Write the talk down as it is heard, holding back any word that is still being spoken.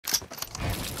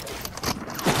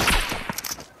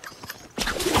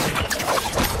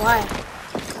Why?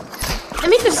 Let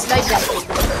me just snipe that thing.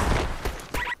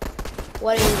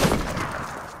 What is it?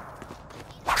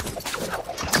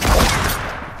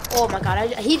 Oh my god,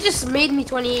 he just made me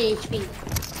 28 HP.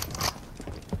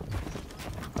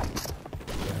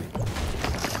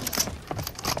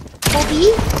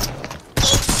 Kobe?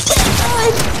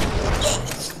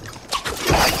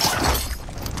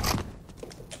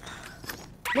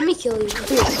 Let me kill you.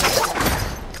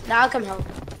 Now I'll come help.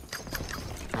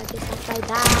 I guess if I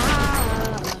die.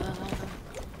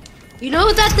 You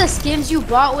know that the skins you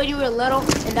bought when you were little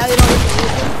and now you don't get to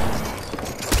use them?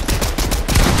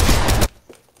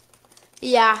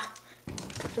 Yeah.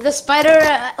 The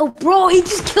spider. Oh, bro, he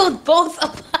just killed both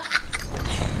of them.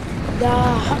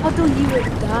 Nah, how do you even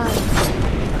die?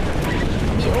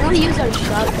 We only use our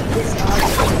shot this hard.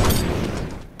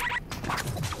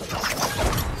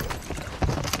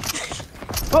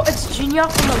 Bro, it's Junior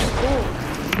from our school.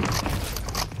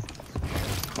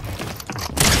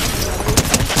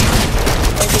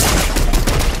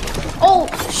 Oh,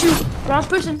 shoot. Wrong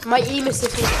person. My aim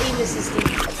assistant.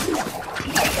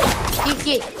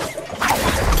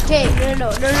 Okay, no.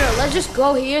 Let's just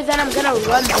go here, then I'm gonna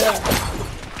run there.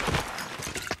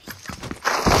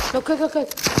 No, quick. Okay,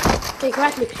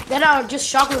 crack me. Then I'll just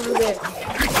shock over there.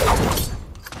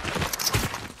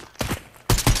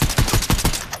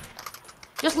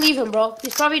 Just leave him, bro.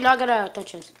 He's probably not gonna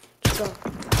touch us. Just go.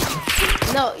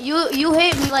 No, you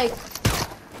hit me like.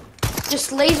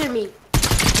 Just laser me.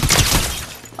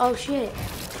 Oh shit.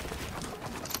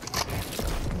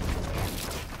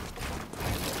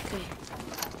 Okay.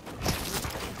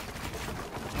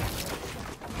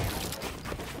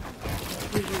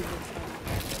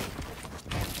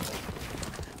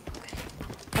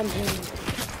 I'm him.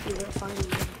 You will find me.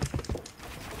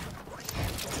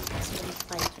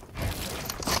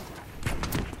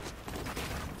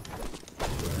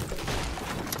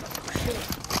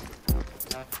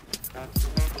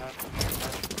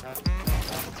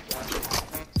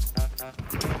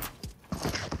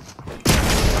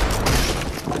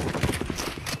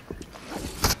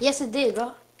 Yes, it did,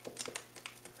 bro.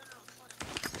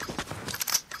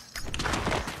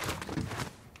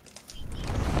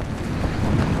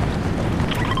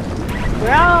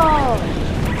 Bro!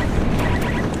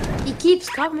 He keeps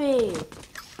coming.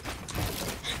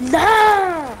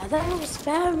 Nah! That was a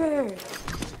spammer.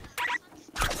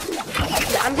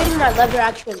 Yeah, I'm getting my lever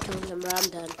action and killing him, bro. I'm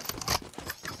done.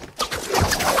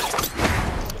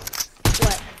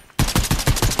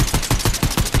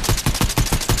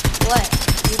 What?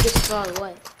 You just saw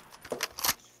what?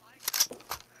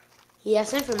 He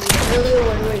asked it for me earlier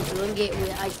when we were doing it.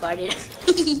 I farted.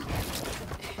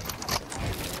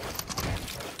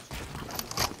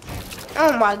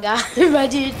 Oh my god!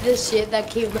 Imagine the shit that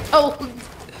came out.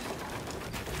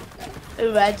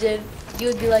 Imagine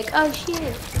you'd be like, oh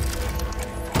shit.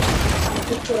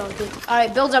 Get shit on him. All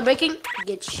right, builds are breaking.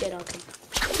 Get shit on him.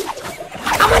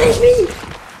 I'm on HP.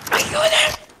 Are you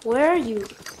there? Where are you?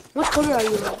 What corner are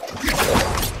you at?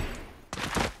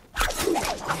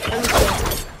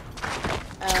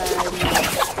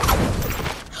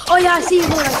 Oh yeah, I see you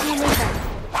there.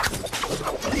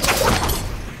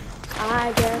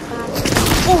 I guess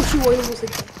oh shoot, I almost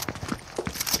hit you.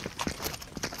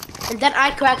 And then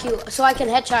I crack you so I can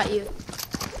headshot you.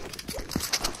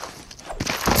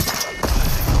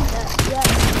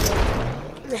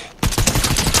 Yeah.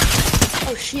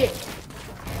 Oh shit.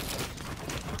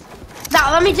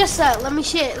 Now let me just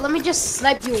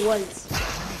snipe you once.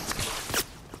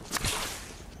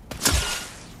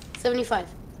 75.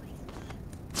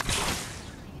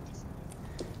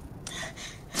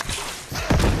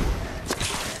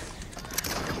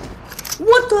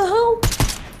 What the hell?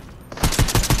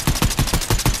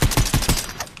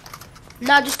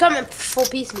 Nah, just come and full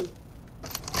piece me.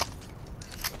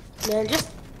 Man,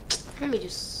 let me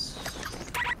just.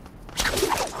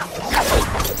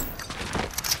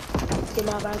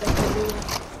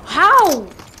 How?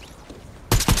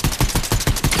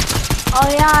 Oh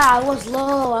yeah, I was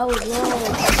low.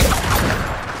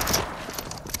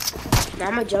 Now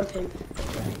I'm gonna jump him.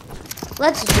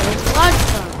 Let's jump.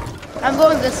 I'm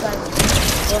going this side.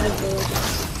 Go ahead,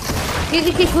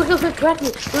 quick, correct me.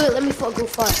 Wait, let me go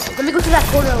far. Let me go to that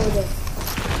corner over there.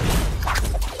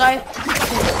 Sorry.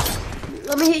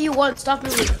 Let me hit you once. Stop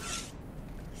moving.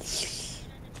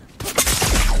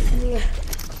 Yeah.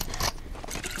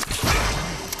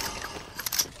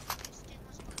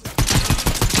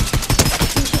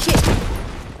 Shit.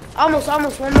 Almost. One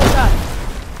more shot.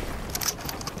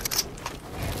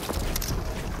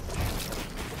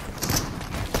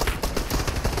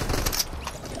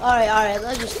 Alright,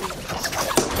 let's just leave.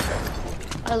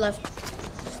 I left.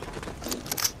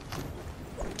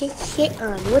 get shit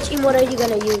on. Which emote are you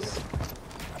gonna use?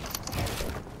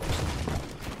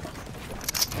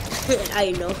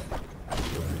 I know.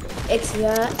 It's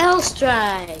the L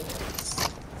strike.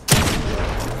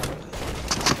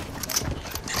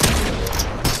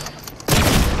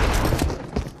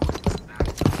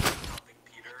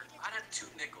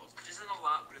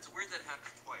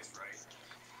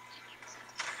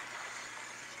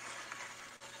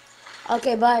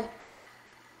 Okay, bye.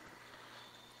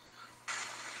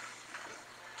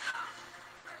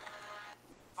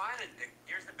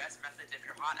 Here's the best method if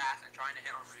you're hot ass and trying to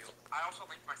hit on real. I also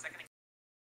linked my second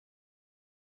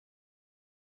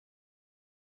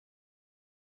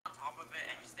on top of it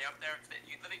and you stay up there.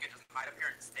 You literally can just hide up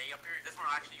here and stay up here. This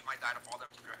one actually you might die to fall down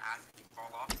to your ass if you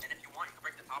fall off. And if you want, you can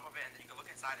break the top of it and then you can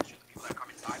look inside and shoot the people that come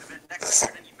inside of it. Next,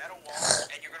 you're gonna need metal walls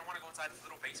and you're gonna want to go inside this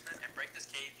little basement and break this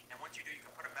cage. And once you do, you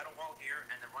can put a metal wall here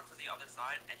and then run to the other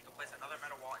side and you can place another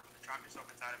metal wall and you can trap yourself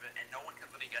inside of it and no one can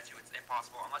really get you. It's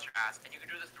impossible unless you're ass. And you can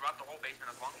do this throughout the whole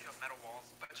basement as long as you have metal walls.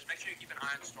 But just make sure you keep an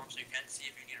eye on the storm so you can see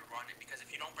if you need to run it because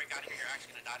if you don't break out of here, you're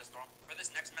actually gonna die to storm. For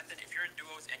this next method, if you're in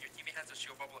duos and your teammate has a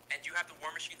shield bubble and you have the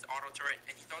War Machine's auto turret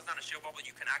and he throws down a shield bubble,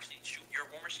 you can actually shoot your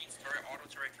War Machine's turret. Auto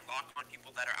turret can lock on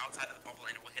people that are outside of the bubble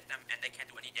and it will hit them and they can't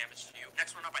do any damage to you.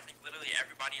 Next one up, I think literally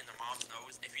everybody in their moms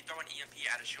knows. If you throw an EMP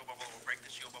at a shield bubble, it will break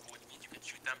the shield bubble, which means you can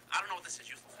shoot them. I don't know what this is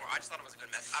useful for. I just thought it was a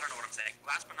good method. I don't know what I'm saying.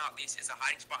 Last but not least is a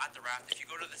hiding spot at the raft. If you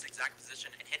go to this exact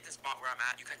position and hit the spot where I'm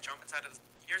at, you can jump inside of this.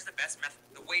 Here's the best method.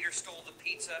 The waiter stole the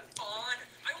pizza.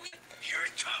 Here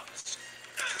it comes.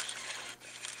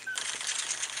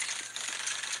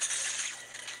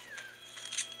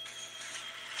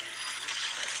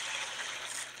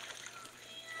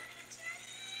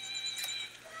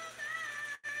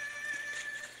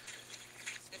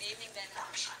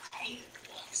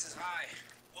 He says, hi.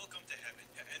 Welcome to heaven.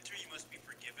 To enter, you must be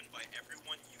forgiven by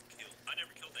everyone you killed. I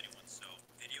never killed anyone, so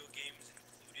video games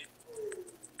included.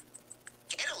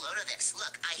 Get a load of this.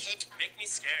 Look, I hit. Make me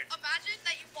scared. Imagine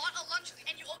that you bought a lunch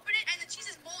and you open it and the cheese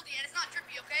is moldy and it's not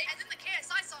drippy, okay? And then the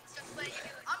KSI song starts playing and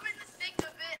you're like, I'm in the thick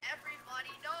of it,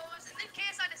 everybody knows. And then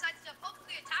KSI decides to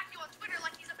publicly attack you on Twitter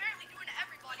like he's apparently doing to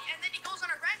everybody. And then he goes on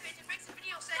a rampage and makes a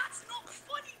video saying, that's not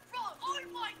funny, bro. Oh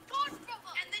my god, bro.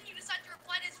 And then you decide to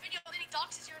reply to his video and then he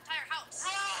doxes your entire house.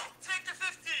 Bro, take the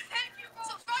 50. Thank you, bro.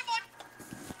 Subscribe on.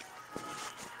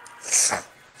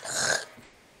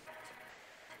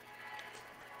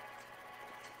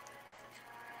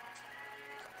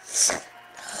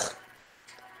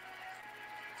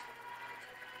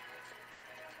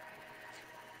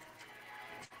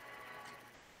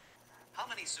 How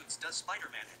many suits does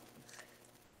Spider-Man have?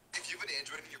 If you have an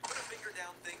Android, you put a finger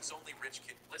down things only rich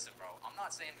kid. Listen, bro, I'm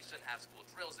not saying we shouldn't have school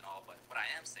drills and all, but what I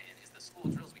am saying is the school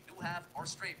drills we do have are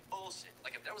straight bullshit.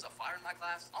 Like, if there was a fire in my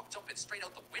class, I'm jumping straight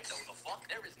out the window. The fuck?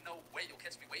 There is no way you'll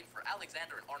catch me waiting for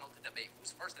Alexander and Arnold to debate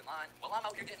who's first in line while I'm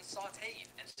out here getting sauteed.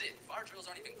 And shit, fire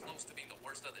drills aren't even close to being the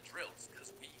worst of the drills,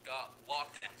 because we got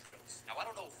lockdown drills. Now, I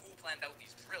don't know who planned out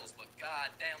these drills, but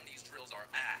goddamn, these drills are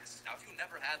ass. Now, if you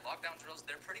never had lockdown drills,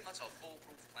 they're pretty much a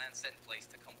foolproof plan set in place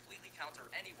to completely counter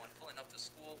anyone pulling up to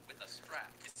school with a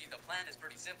strap. You see, the plan is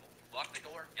pretty simple. Lock the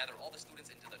door, gather all the students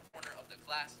into the corner of the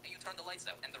class, and you turn the lights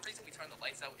out. And the reason we turn the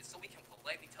lights out is so we can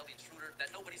politely tell the intruder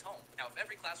that nobody's home. Now, if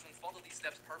every classroom followed these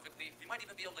steps perfectly, we might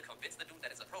even be able to convince the dude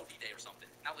that it's a pro D-Day or something.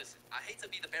 Now listen, I hate to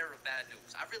be the bearer of bad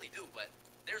news. I really do, but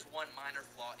there's one minor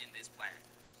flaw in this plan.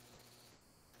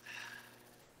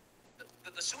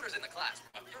 The shooter's in the class.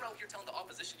 You're out here telling the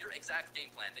opposition your exact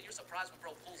game plan, then you're surprised when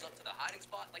bro pulls up to the hiding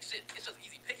spot. Like shit, it's just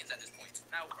easy pickings at this point.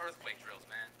 Now, earthquake drills,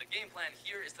 man. The game plan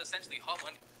here is to essentially hop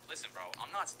on. Listen, bro,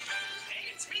 I'm not. Hey,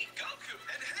 it's me, Goku.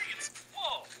 And hey, it's...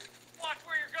 Whoa! Watch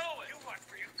where you're going. You watch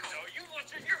where you're going. No, you watch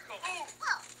where you're going. Move!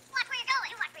 Whoa, watch where you're going.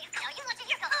 You watch where you're going. You watch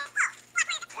where you're going. Whoa, watch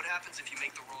where you're What happens if you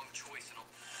make the wrong choice and all...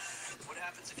 What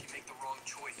happens if you make the wrong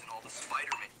choice in all the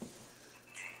Spider-Man?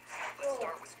 Let's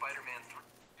start with Spider-Man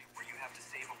 3, where you have to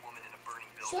save a woman in a burning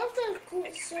building.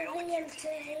 If you fail the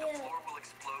QTE, the floor will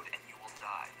explode and you will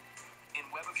die. In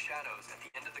Web of Shadows, at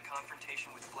the end of the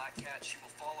confrontation with Black Cat, she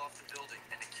will fall off the building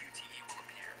and a QTE will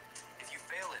appear. If you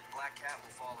fail it, Black Cat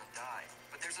will fall and die.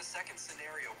 But there's a second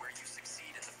scenario where you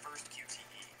succeed in the first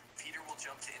QTE. Peter will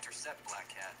jump to intercept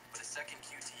Black Cat, but a second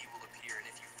QTE will appear, and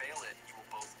if you fail it, you will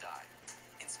both die.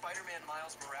 In Spider-Man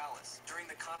Miles Morales, during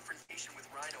the confrontation with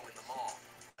Rhino in the mall,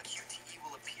 a QTE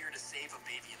will appear to save a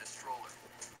baby in a stroller.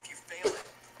 If you fail it,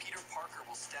 Peter Parker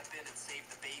will step in and save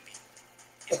the baby.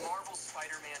 In Marvel's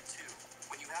Spider-Man 2,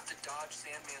 when you have to dodge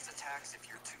Sandman's attacks if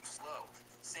you're too slow,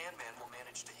 Sandman will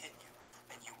manage to hit you,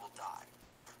 and you will die.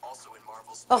 Also in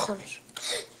Marvel's اخرج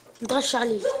نتغشى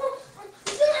عليه.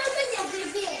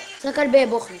 سكر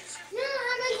الباب اخرج.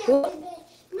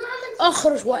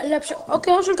 اخرج واقلب بش...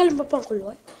 اوكي هوش نكلم بابا كل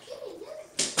وقت.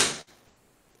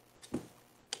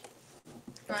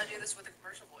 Try to do this with a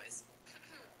commercial voice.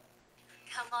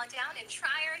 Come on down and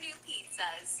try our new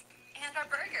pizzas, and our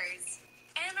burgers,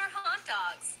 and our hot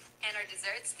dogs, and our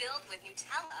desserts filled with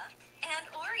Nutella and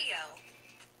Oreo.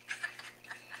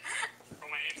 Bro,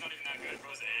 my aim's not even that good,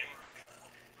 bro's aim.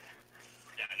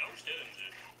 Yeah, no kidding,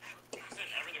 dude. He's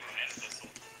hitting everything with hand pistol.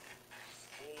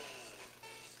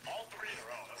 Oh, all three in a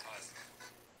row, that's nice.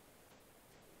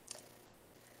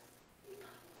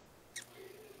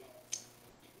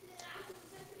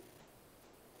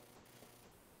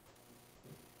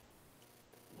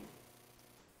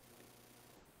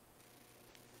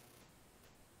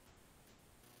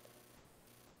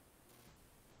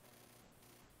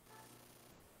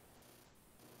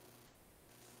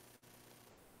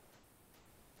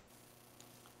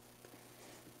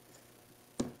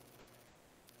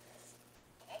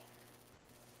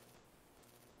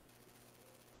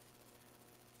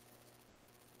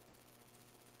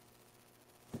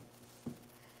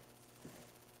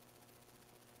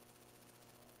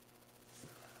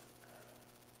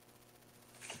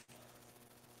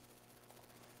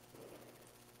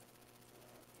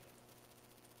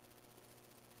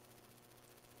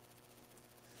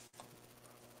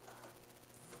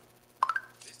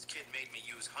 This kid made me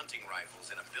use hunting rifles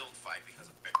in a build fight because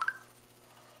of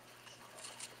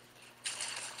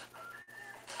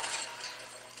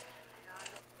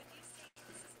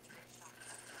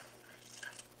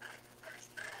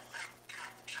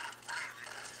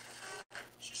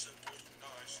She said,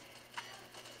 nice.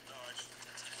 Nice.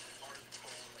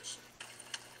 Hardcore.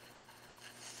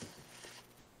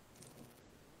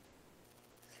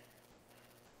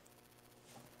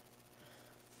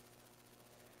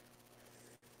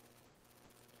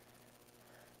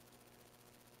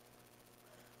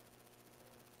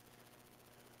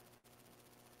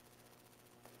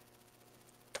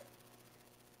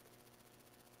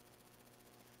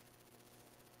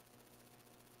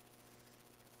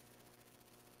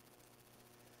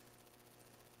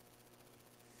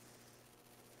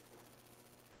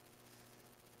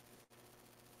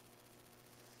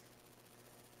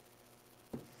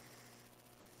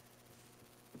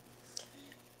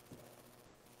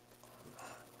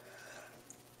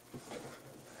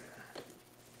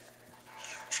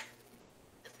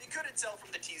 couldn't tell from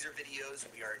the teaser videos,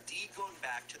 we are indeed going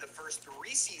back to the first 3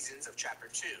 seasons of Chapter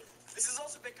 2. This has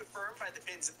also been confirmed by the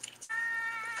pins.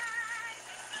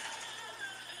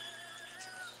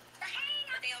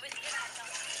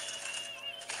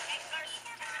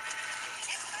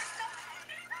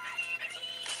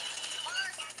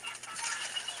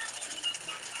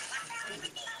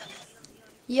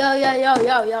 Yo, yo, yo,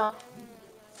 yo, yo.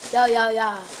 Yo, yo,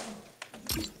 yo.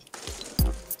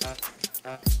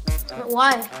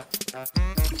 Why?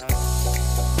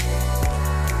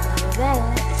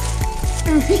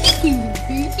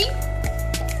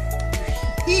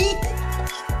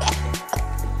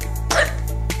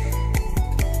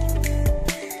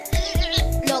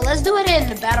 No, let's do it in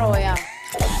the battle royale.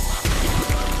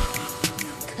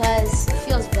 Cause it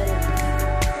feels better.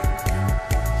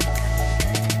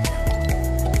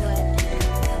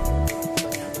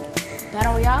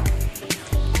 Battle royale?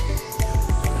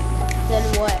 Then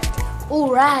what? Oh,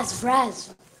 Raz.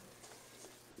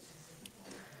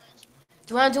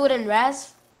 Do you want to do it in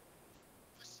Raz?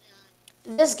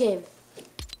 This game.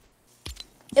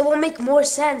 It will make more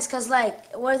sense because,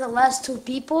 like, we're the last 2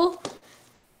 people.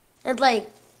 And, like,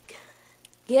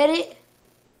 get it?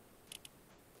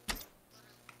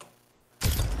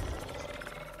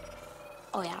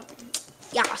 Oh, yeah.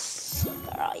 Yes.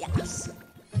 Girl, yes.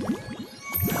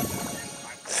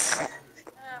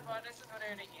 But this is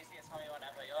literally the easiest homie one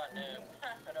ever. You're a noob.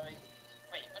 Literally.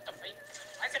 Wait, what the freak?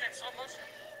 I said it in slow motion.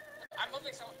 I'm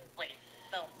moving so. Wait,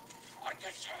 no. What did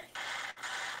you say?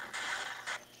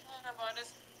 But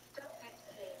this.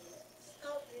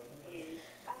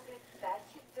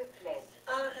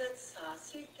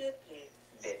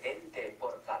 Detente,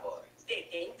 por favor.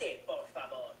 Detente, por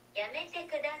favor. Yamete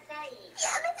kudasai.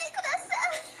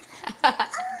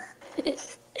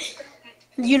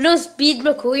 You know Speed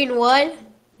McQueen won?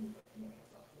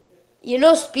 You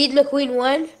know Speed McQueen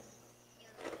won?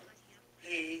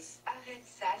 Please, arrête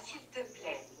ça, s'il te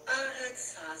plaît. Arrête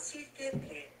ça, s'il te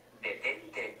plaît.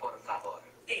 Detente, por favor.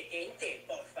 Detente,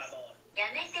 por favor.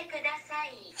 Yamete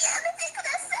kudasai.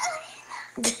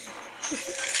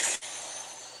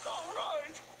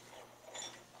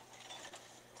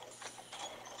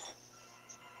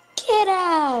 Get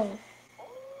out! I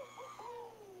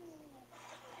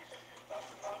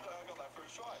got that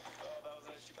first try. That was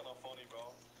actually kind of funny, bro.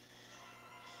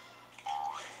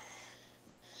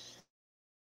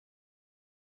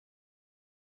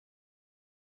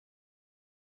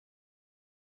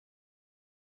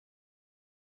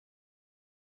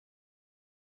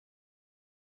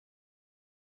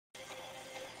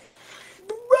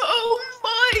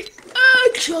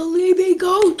 actually be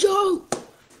Gojo.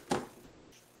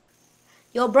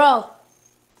 Yo, bro.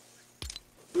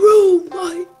 Bro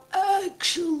might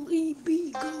actually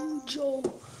be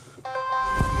Gojo.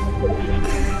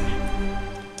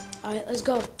 Alright, let's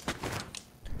go.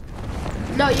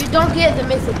 No, you don't get the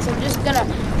mythics. I'm just gonna...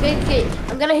 Okay,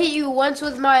 I'm gonna hit you once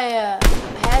with my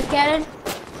hand cannon.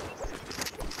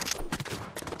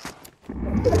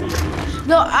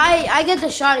 No, I get the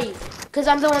shotty. Because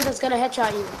I'm the one that's gonna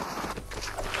headshot you.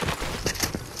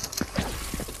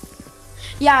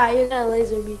 Yeah, you're gonna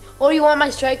laser me. Or you want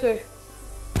my striker.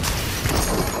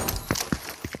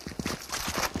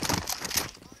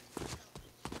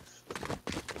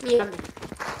 Yeah.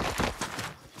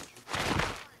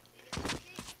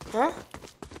 Huh?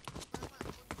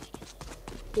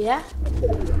 Yeah?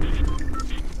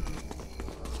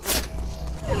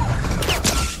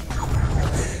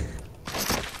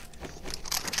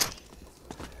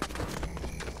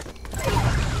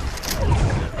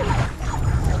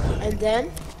 And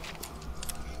then?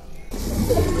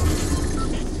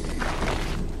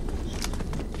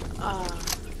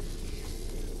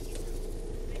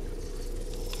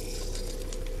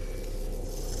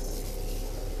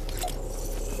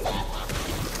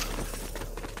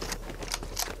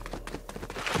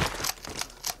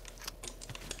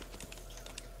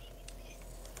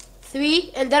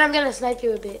 Three, and then I'm gonna snipe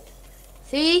you a bit.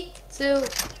 3, 2,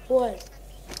 1.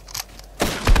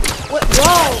 What?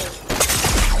 Whoa!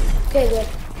 Okay, good.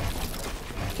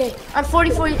 Okay, I'm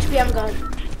 44 HP, I'm gone.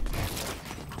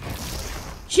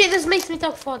 Shit, this makes me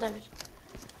talk fall damage.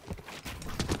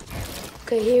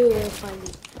 Okay, here we will find me.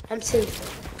 I'm safe.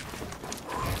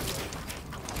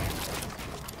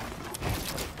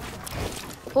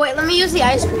 Wait, let me use the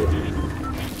ice cream.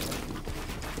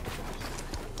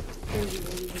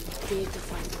 Big to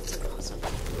find something awesome.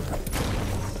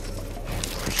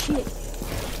 Shit.